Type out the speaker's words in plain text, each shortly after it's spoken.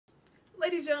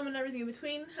Ladies, gentlemen, everything in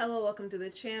between, hello, welcome to the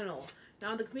channel.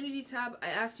 Now in the community tab, I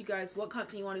asked you guys what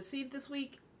content you want to see this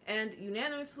week, and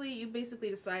unanimously, you basically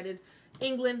decided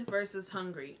England versus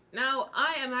Hungary. Now,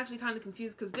 I am actually kind of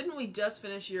confused, because didn't we just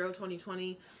finish Euro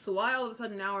 2020? So why all of a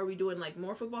sudden now are we doing, like,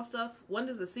 more football stuff? When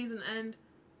does the season end?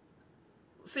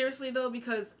 Seriously though,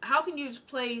 because how can you just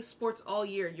play sports all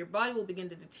year? Your body will begin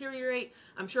to deteriorate.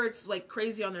 I'm sure it's like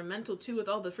crazy on their mental too, with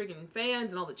all the freaking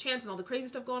fans and all the chants and all the crazy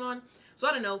stuff going on. So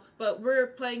I don't know, but we're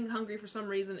playing Hungary for some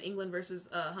reason. England versus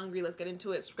Hungary. Let's get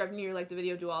into it. Subscribe to me, like the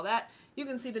video, do all that. You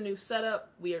can see the new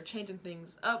setup. We are changing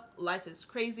things up. Life is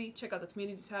crazy. Check out the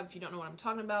community tab if you don't know what I'm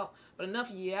talking about. But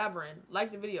enough yabbering.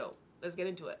 Like the video. Let's get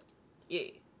into it. Yeah.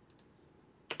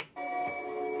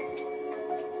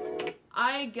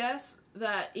 I guess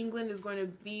that England is going to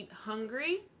beat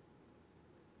Hungary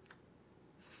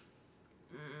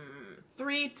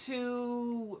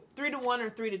 3-1 or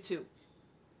 3-2.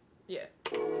 Yeah.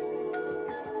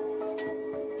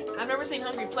 I've never seen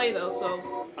Hungary play though,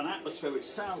 so an atmosphere which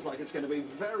sounds like it's going to be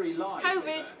very live.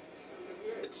 COVID.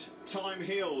 Time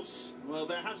heals. Well,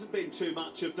 there hasn't been too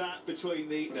much of that between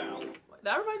the now.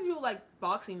 That reminds me of like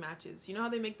boxing matches. You know how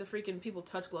they make the freaking people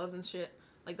touch gloves and shit?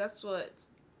 Like that's what's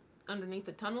underneath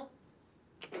the tunnel.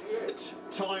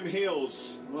 Time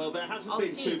heals. Well, there hasn't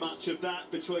been too much of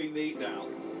that between the now.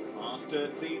 After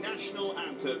the national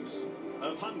anthems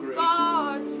of Hungary.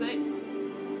 God sake.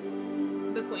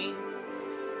 The Queen.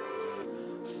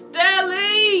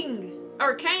 Sterling!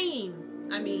 Or Kane.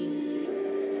 I mean.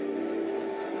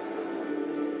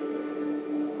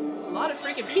 A lot of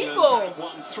freaking people.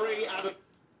 Won 3 out of...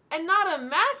 And not a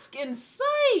mask in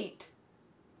sight.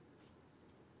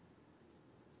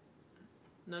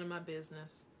 None of my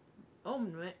business. Oh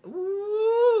man.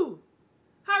 Ooh.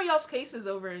 How are y'all's cases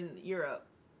over in Europe?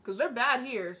 Because they're bad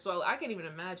here, so I can't even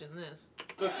imagine this.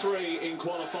 The 3 in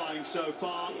qualifying so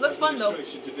far. Looks fun though.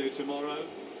 To do tomorrow.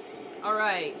 All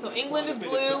right, so England is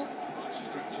blue.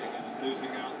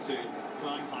 Losing out to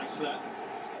Klein Heisler.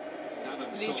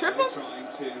 Did he trip him? Trying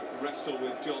to wrestle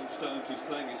with John Stones, who's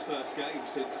playing his first game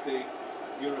since the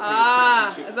European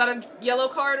Championship. Is that a yellow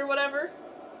card or whatever?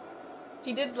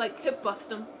 He did like hip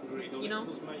bust him, you know.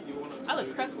 I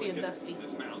look crusty and dusty.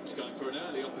 Going for an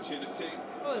early opportunity.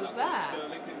 What was that?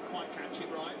 Sterling didn't quite catch it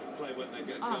right. Play when they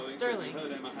get going. Sterling. You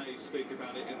heard Emma Hayes speak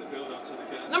about it in the build-up to the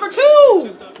game. Number 2.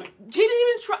 He didn't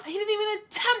even try. He didn't even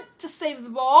attempt to save the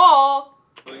ball.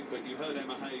 But you heard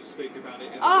Emma Hayes speak about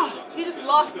it in the he just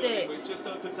lost it. Which just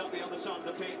opens up the other side of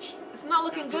the pitch. It's not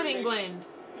looking good, England.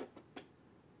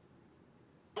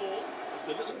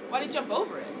 Why did he jump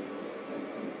over it?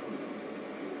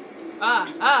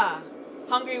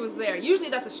 Hungary was there. Usually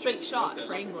that's a straight shot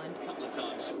for England. A couple of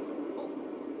times. Oh.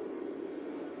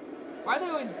 Why are they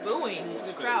always booing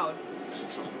the crowd?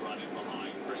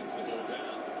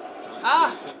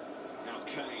 Now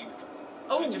Kane.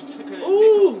 Oh.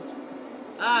 Ooh.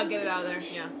 Get it out of there.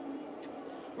 Yeah.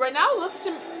 Right now it looks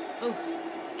to me. Oh.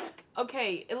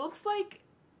 Okay, it looks like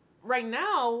right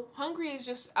now Hungary is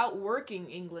just outworking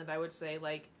England, I would say.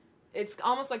 Like, it's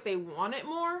almost like they want it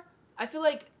more. I feel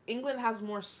like England has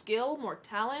more skill, more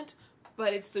talent,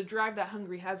 but it's the drive that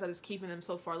Hungary has that is keeping them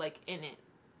so far, like, in it.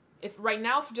 If right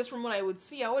now, just from what I would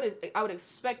see, I would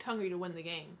expect Hungary to win the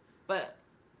game, but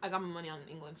I got my money on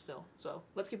England still. So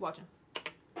let's keep watching.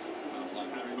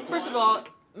 First of all,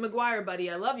 Maguire, buddy,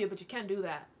 I love you, but you can't do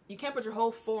that. You can't put your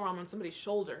whole forearm on somebody's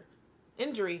shoulder.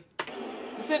 Injury.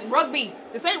 This ain't rugby.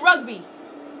 This ain't rugby.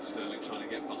 Sterling trying to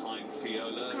get behind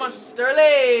Fiola. Come on,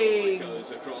 Sterling. Goes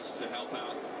across to help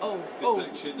out. Oh.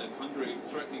 And Hungary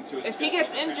threatening to if he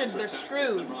gets injured, they're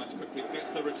screwed. Rice quickly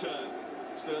gets the return.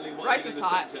 Sterling Rice is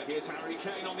hot. Here's Harry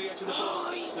Kane on the edge of the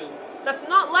box. That's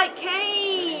not like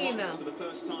Kane. For the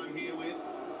first time here with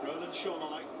Roland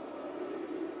Schormai.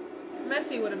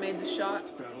 Messi would have made the shot.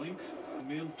 Sterling.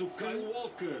 Momento Kyle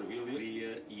Walker.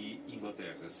 William e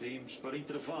Inglaterra. Saímos para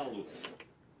intervalo.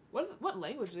 What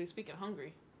language do they speak in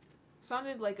Hungary?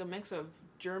 Sounded like a mix of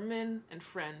German and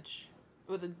French,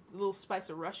 with a little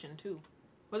spice of Russian too.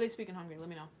 What do they speak in Hungary? Let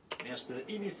me know. Nesta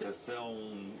iniciação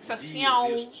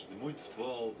de muito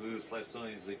futebol de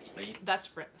seleções aqui. That's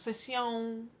French.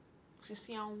 Session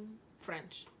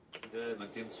French.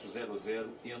 Mantendo-se 0-0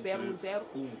 entre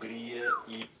Hungria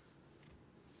e.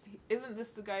 Isn't this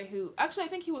the guy who? Actually, I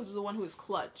think he was the one who was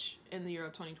clutch in the Euro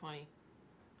 2020.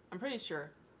 I'm pretty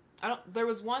sure. There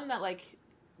was one that like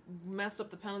messed up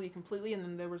the penalty completely, and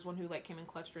then there was one who like came in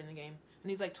clutch during the game,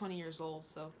 and he's like 20 years old.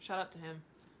 So shout out to him.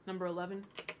 Number 11.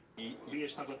 E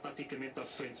estava taticamente à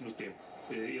frente no tempo.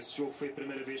 Esse jogo foi a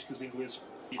primeira vez que os ingleses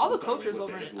All the coaches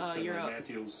over in Europe.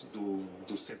 Matthews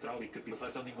do Central e capitão da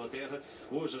seleção de Inglaterra,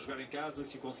 hoje a jogar em casa,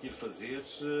 se o conseguir fazer,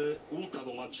 o lutado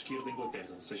ao lado esquerdo da Inglaterra,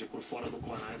 ou seja, por fora do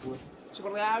Clan Isla.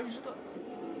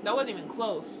 That wasn't even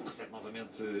close. Recebe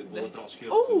novamente o lateral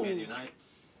esquerdo do Man United.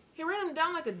 He ran him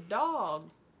down like a dog.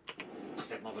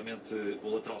 Recebe novamente o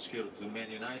lateral esquerdo do Man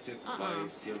United, vai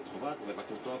ser derrubado, leva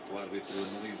aquele toque, o árbitro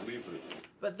analisa livre.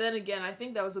 But then again, I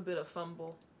think that was a bit of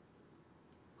fumble.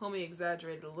 Homie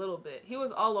exaggerated a little bit. He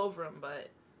was all over him,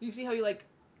 but you see how he like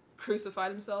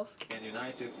crucified himself? Man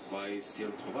United vai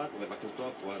ser derrubado, leva aquele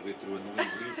toque, o árbitro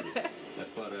analisa livre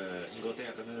para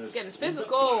Inglaterra na Getting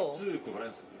physical.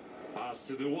 Cobrança.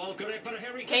 Passe de Walker é para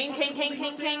Harry Kane.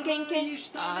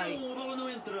 Ai. A bola não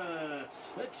entra.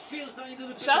 A defesa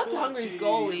ainda de Shout out to Hungary's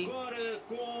goalie. Agora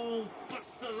com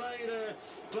passadeira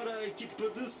para a equipa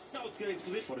de Southgate.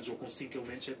 Fora de jogo com 5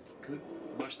 elementos é porque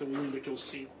basta um daqueles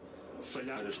 5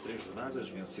 falhar. As 3 jornadas,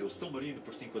 venceu São Marino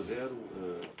por 5-0.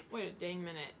 Wait a dang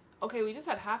minute. Okay, we just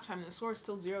had halftime and the score is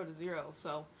still 0-0.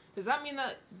 So does that mean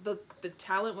that the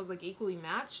talent was like equally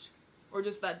matched, or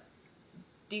just that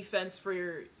defense for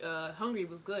your Hungary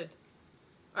was good?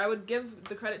 I would give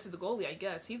the credit to the goalie, I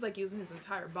guess. He's like using his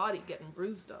entire body getting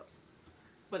bruised up.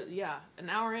 But yeah, an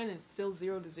hour in and it's still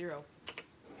 0-0.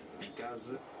 Em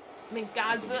casa.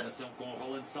 Combinação com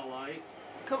Roland Salai.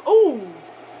 Come, ooh,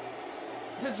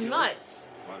 his nuts.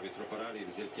 O árbitro parar e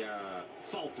dizer que há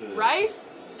falta. Rice?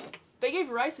 They gave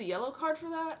Rice a yellow card for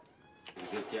that?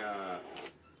 Dizer que há.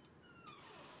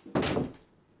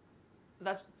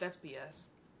 That's BS.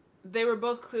 They were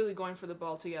both clearly going for the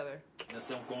ball together.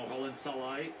 Com Roland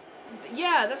Salai.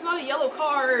 Yeah, that's not a yellow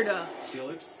card.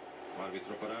 Phillips. O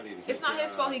árbitro parar e dizer it's not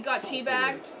his fault he got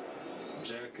teabagged.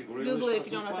 Google it if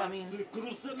you don't know what that means.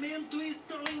 Cruzamento e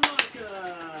Sterling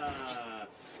marca.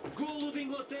 Golo de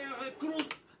Inglaterra, cruz.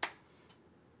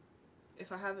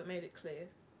 If I haven't made it clear,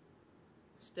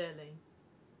 Sterling,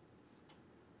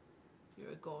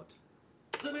 you're a god.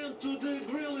 Cruzamento de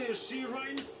Grealish e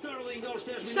Ryan Sterling aos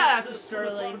 10 minutos. Shout out to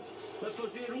Sterling. A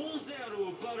fazer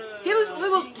 1-0 para. He was a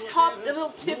little tap it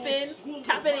in.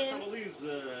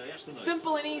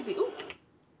 Simple and easy. Ooh.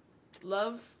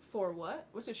 Love for what?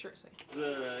 What's his shirt say?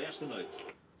 Esta noite.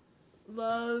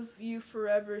 Love you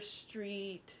forever,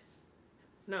 street.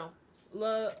 No,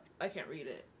 love. I can't read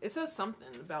it. It says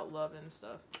something about love and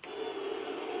stuff.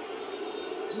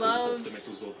 Love.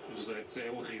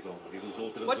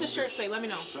 What's his shirt say? Let me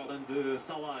know. Jovem de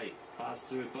Salai.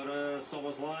 Passe para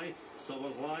Soboslai.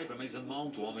 Soboslai para Mason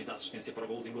Mount. O homem da assistência para o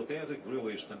gol de Inglaterra.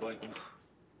 Grealish também.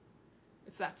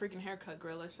 It's that freaking haircut,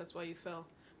 Grealish. That's why you fell.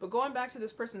 But going back to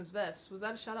this person's vest, was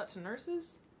that a shout out to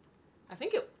nurses? I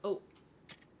think it. Oh.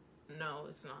 No,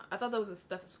 it's not. I thought that was a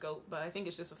stethoscope, but I think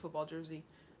it's just a football jersey.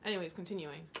 Anyways,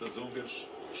 continuing.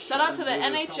 Shout out to the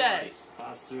NHS.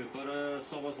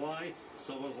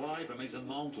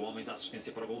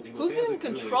 Who's been in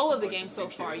control of the game so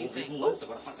far, you think? Ooh.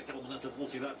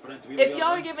 If y'all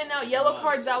are giving out yellow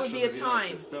cards, that would be a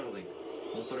time. Sterling!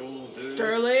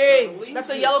 That's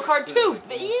a yellow card too,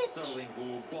 bitch!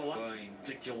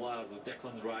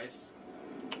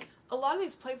 A lot of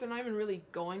these plays, they're not even really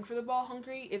going for the ball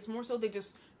hungry. It's more so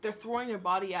they're throwing their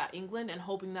body at England and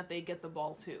hoping that they get the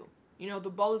ball too. You know, the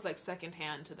ball is like second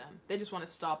hand to them. They just want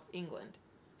to stop England.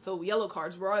 So yellow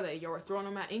cards, where are they? You're throwing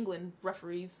them at England,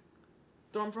 referees.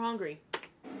 Throw them for Hungary.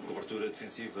 Cobertura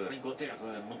defensiva.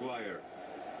 Inglaterra, Maguire.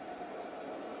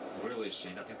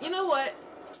 You know what?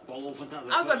 I was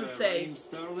about to say.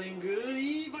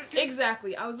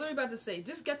 Exactly. I was literally about to say,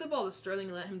 just get the ball to Sterling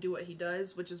and let him do what he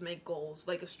does, which is make goals,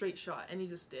 like a straight shot, and he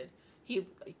just did. He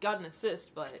got an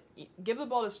assist, but give the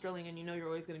ball to Sterling and you know you're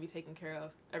always going to be taken care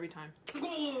of every time.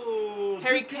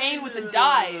 Harry Kane with the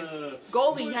dive.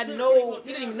 Goalie had he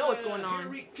didn't even know what's going on.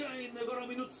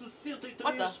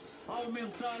 What the?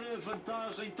 Aumentar a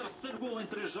vantagem, terceiro gol em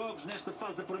 3 jogos nesta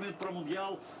fase de apuramento para o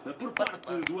Mundial por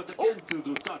parte do atacante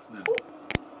do Tottenham.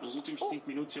 Nos últimos 5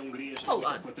 minutos a Hungria está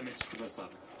completamente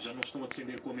despedaçada. Já não estão a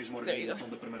defender com a mesma organização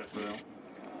da primeira parada.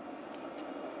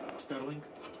 Sterling.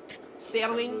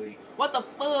 What the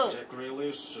fuck? Jack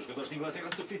Grealish, os jogadores de Inglaterra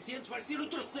suficientes, vai ser o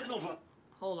terceiro novo.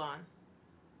 Hold on.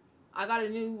 I got a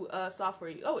new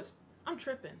software. Oh, I'm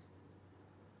tripping.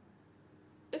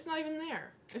 It's not even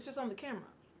there. It's just on the camera.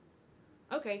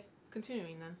 Okay,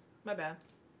 continuing then. My bad.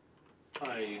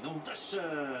 Ai, não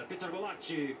taxa Peter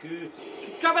Galacci que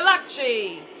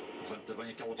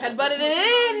headbutted it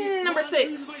in, number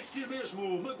 6.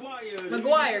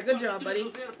 Maguire, good job, buddy.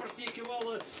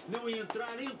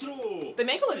 They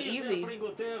make it look easy.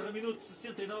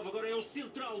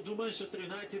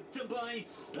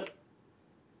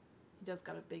 He does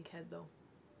got a big head though.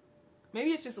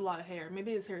 Maybe it's just a lot of hair.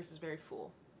 Maybe his hair is just very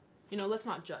full. You know, let's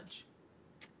not judge.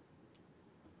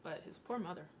 But his poor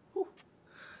mother. Whew.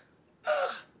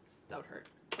 That would hurt.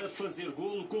 A fazer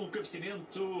golo com o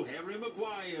cabeceamento, Harry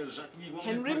Maguire já tinha igualmente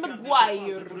Henry marcado Maguire. nesta fase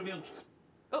de apuramento.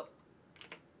 Oh.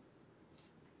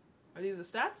 Are these the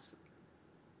stats?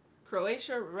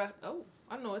 Croatia, oh,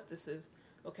 I don't know what this is.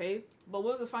 Okay, but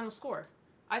what was the final score?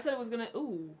 I said it was gonna,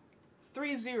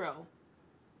 3-0.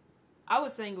 I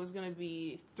was saying it was gonna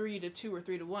be 3-2 or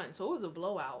 3-1, so it was a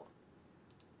blowout.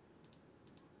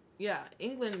 Yeah,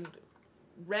 England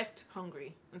wrecked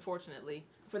Hungary, unfortunately,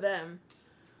 for them.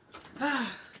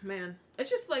 Man, it's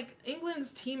just like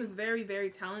England's team is very, very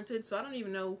talented, so I don't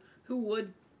even know who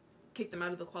would kick them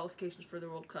out of the qualifications for the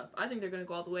World Cup. I think they're going to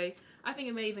go all the way. I think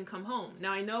it may even come home.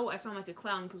 Now, I know I sound like a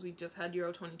clown because we just had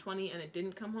Euro 2020 and it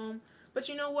didn't come home, but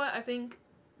you know what? I think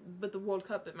with the World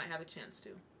Cup, it might have a chance to.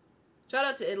 Shout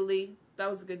out to Italy. That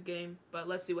was a good game, but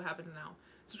let's see what happens now.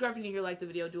 Subscribe if you're new here, like the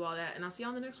video, do all that, and I'll see you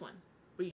on the next one.